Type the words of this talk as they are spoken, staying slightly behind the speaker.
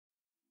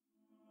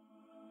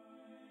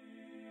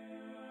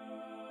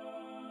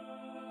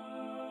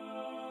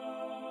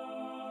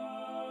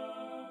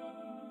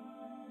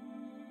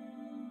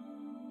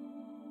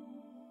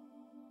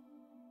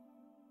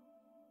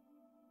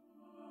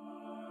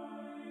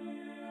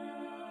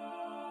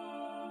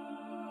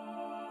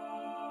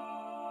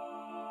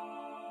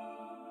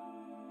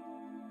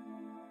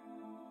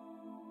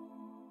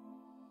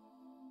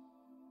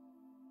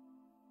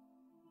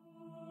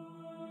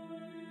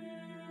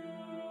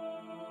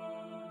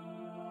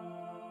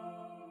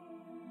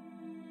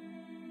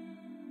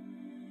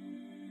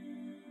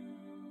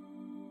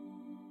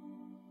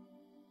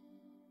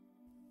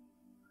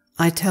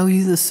I tell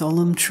you the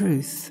solemn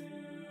truth.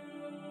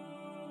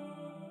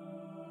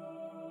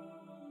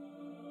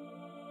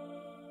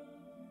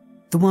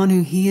 The one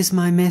who hears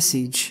my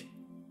message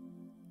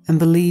and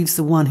believes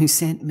the one who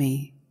sent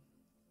me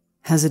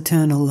has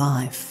eternal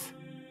life.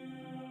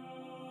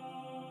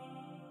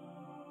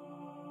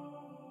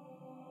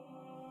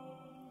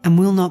 And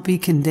will not be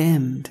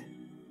condemned,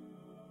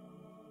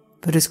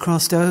 but has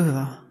crossed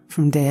over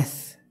from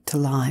death to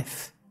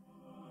life.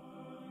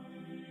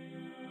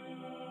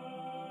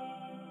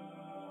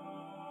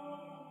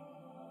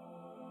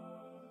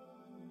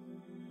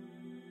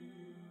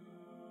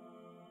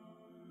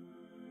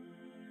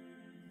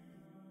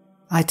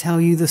 I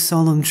tell you the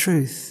solemn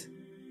truth.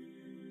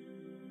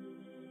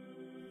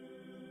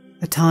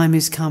 A time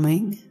is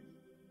coming,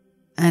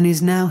 and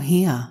is now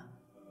here,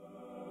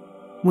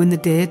 when the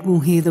dead will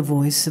hear the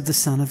voice of the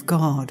Son of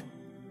God,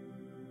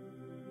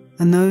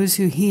 and those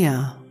who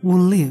hear will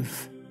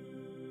live.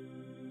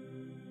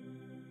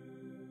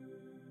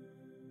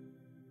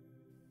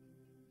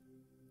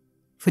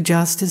 For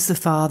just as the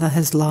Father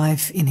has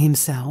life in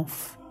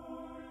himself,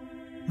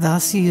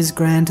 thus he has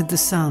granted the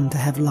Son to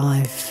have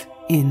life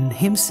in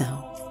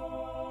himself.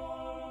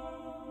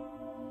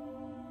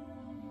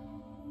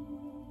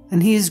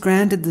 And he has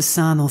granted the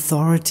Son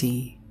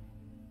authority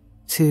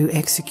to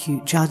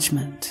execute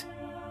judgment.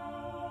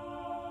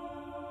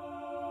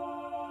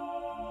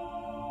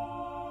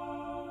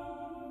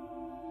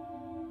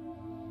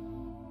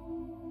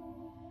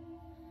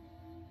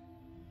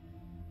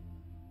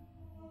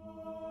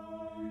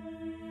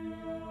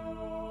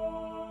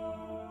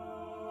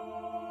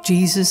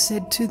 Jesus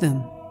said to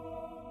them,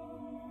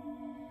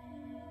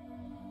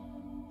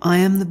 I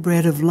am the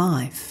bread of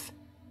life.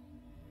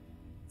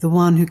 The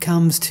one who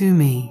comes to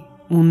me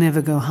will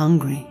never go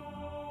hungry,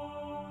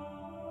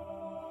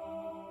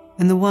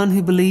 and the one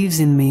who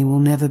believes in me will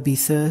never be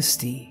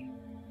thirsty.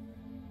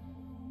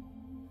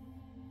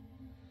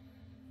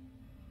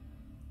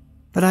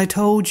 But I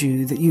told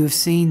you that you have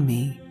seen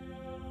me,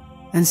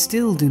 and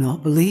still do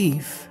not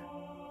believe.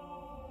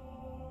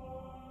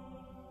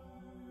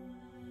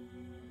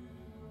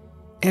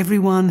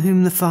 Everyone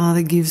whom the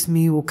Father gives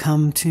me will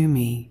come to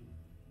me,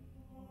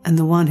 and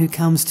the one who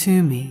comes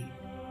to me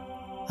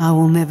I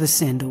will never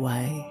send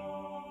away.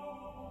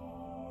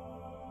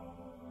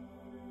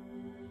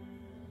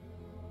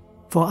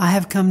 For I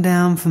have come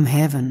down from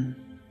heaven,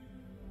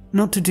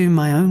 not to do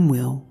my own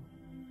will,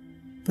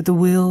 but the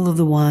will of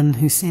the one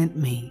who sent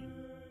me.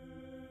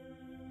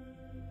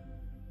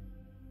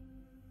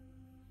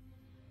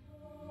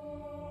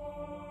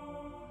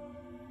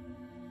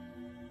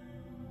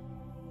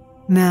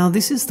 Now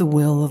this is the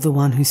will of the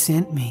one who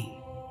sent me,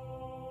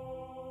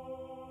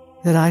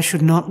 that I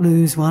should not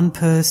lose one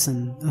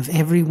person of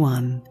every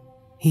one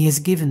he has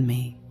given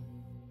me,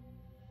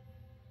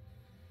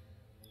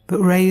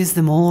 but raise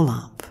them all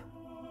up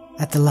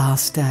at the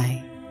last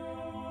day.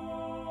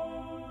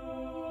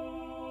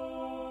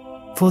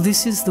 For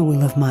this is the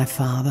will of my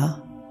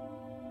Father,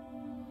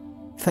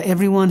 for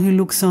everyone who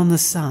looks on the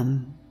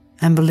Son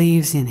and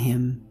believes in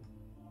him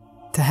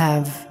to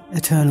have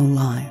eternal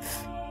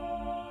life.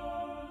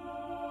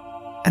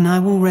 And I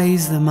will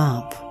raise them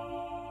up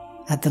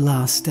at the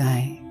last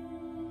day.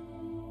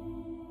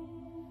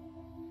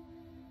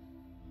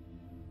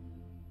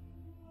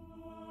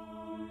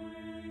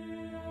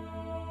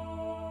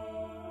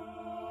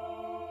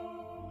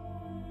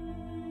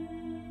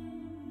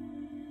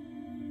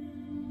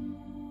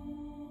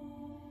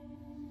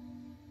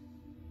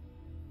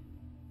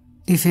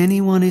 If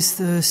anyone is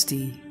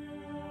thirsty,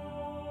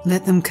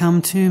 let them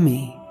come to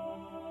me,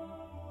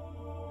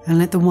 and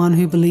let the one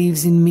who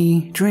believes in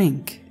me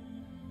drink.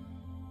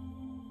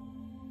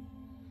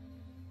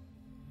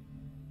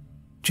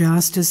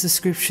 Just as the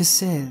scripture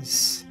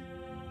says,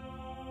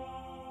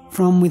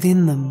 from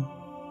within them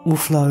will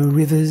flow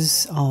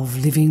rivers of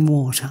living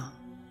water.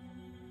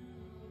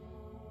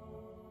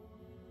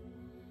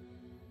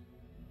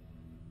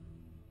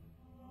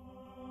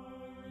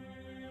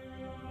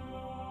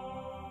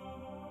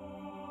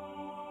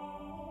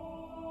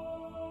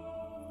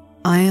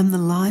 I am the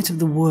light of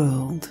the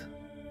world.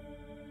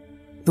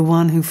 The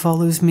one who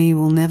follows me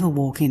will never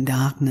walk in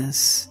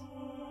darkness,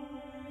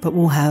 but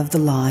will have the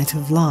light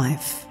of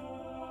life.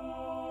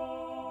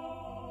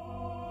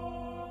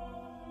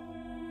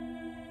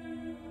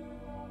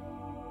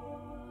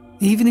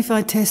 Even if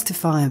I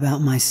testify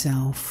about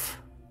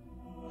myself,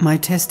 my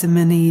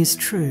testimony is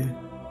true,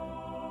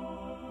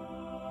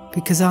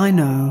 because I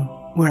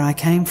know where I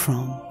came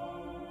from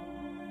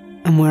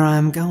and where I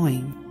am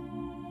going.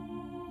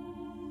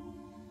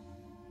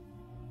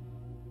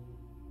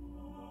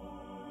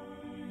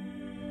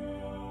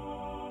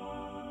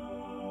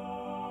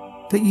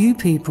 But you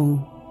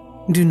people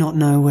do not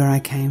know where I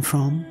came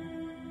from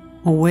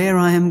or where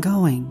I am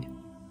going.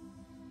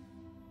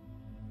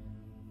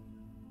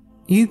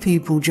 You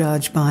people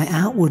judge by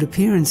outward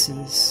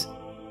appearances.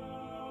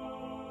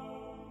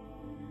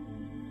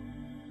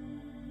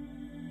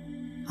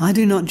 I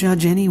do not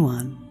judge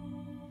anyone.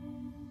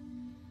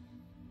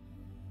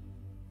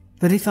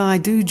 But if I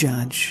do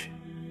judge,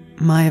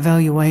 my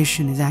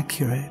evaluation is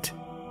accurate,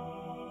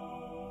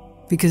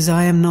 because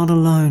I am not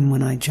alone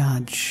when I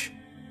judge,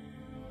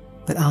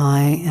 but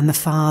I and the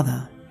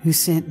Father who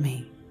sent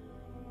me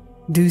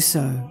do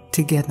so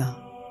together.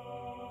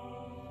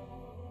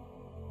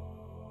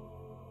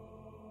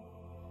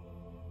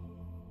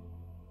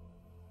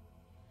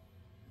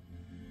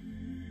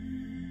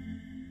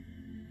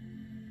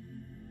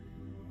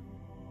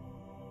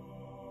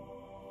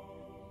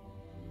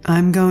 I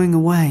am going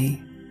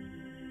away,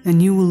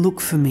 and you will look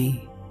for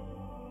me,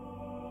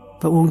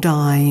 but will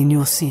die in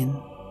your sin.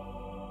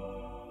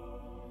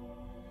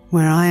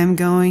 Where I am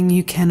going,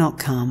 you cannot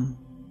come.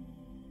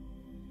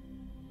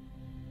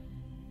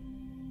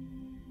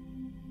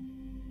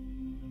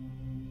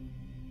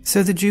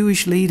 So the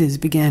Jewish leaders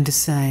began to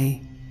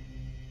say,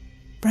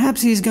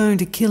 perhaps he is going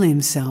to kill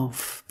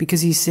himself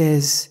because he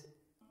says,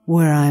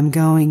 where I am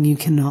going, you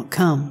cannot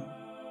come.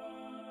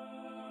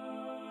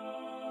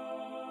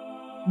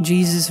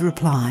 Jesus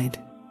replied,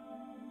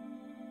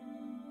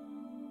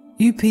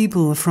 you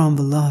people are from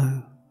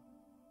below.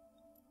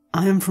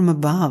 I am from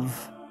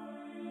above.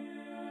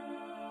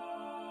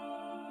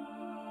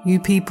 You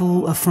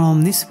people are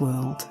from this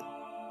world.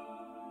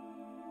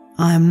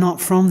 I am not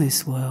from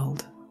this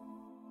world.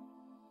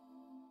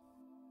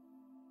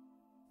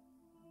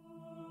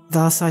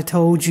 Thus I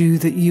told you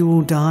that you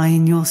will die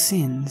in your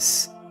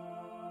sins.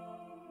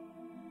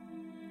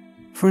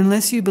 For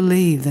unless you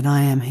believe that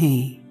I am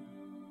He,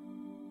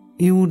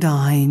 you will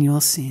die in your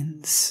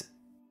sins.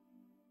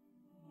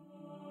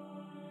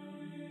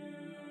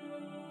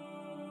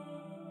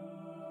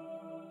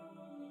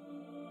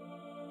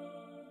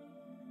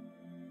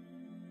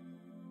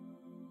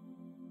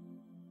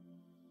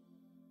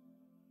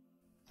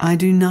 I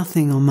do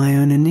nothing on my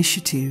own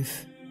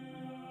initiative,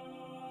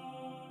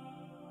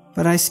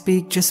 but I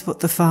speak just what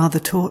the Father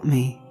taught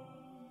me,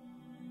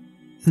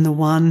 and the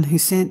one who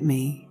sent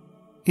me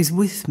is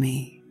with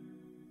me.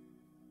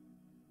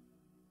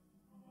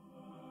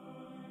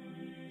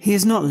 He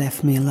has not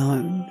left me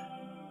alone,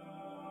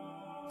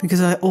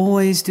 because I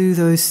always do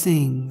those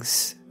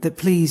things that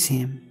please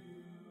Him.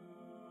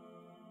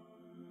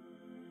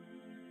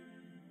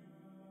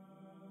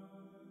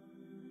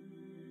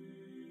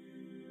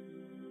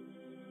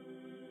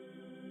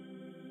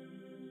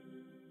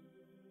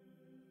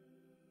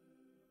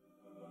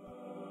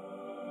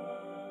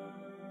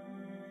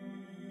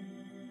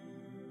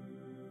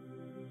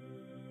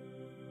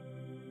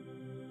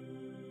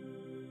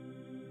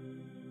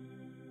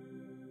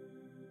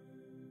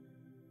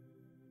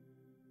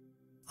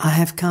 I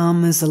have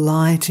come as a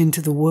light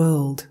into the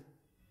world,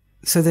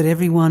 so that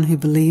everyone who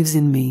believes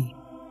in me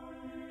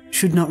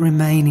should not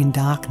remain in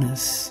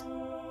darkness.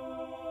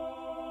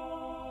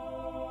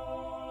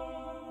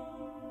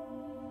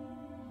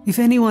 If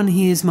anyone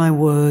hears my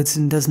words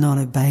and does not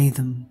obey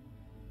them,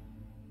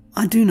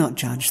 I do not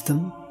judge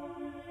them,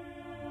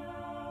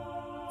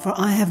 for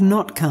I have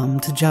not come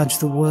to judge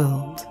the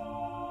world,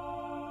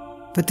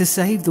 but to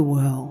save the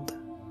world.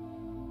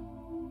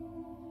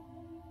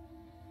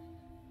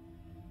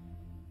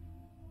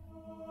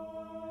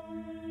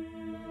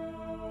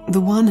 The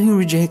one who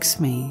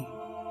rejects me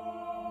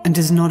and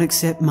does not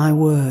accept my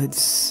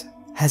words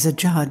has a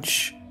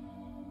judge.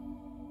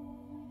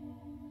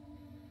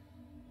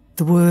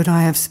 The word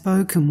I have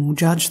spoken will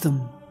judge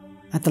them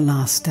at the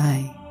last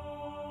day.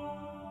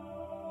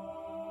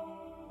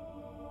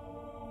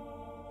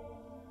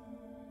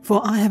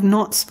 For I have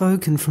not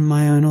spoken from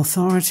my own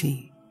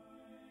authority,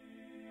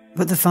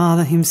 but the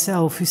Father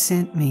Himself who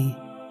sent me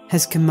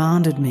has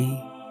commanded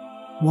me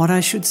what I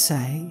should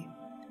say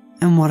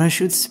and what I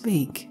should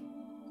speak.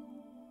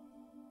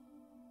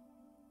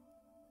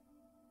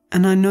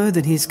 And I know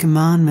that His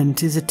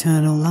commandment is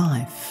eternal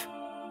life.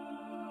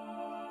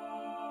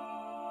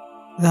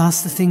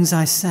 Thus the things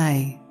I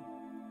say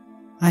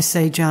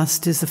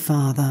just as the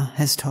Father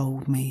has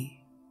told me.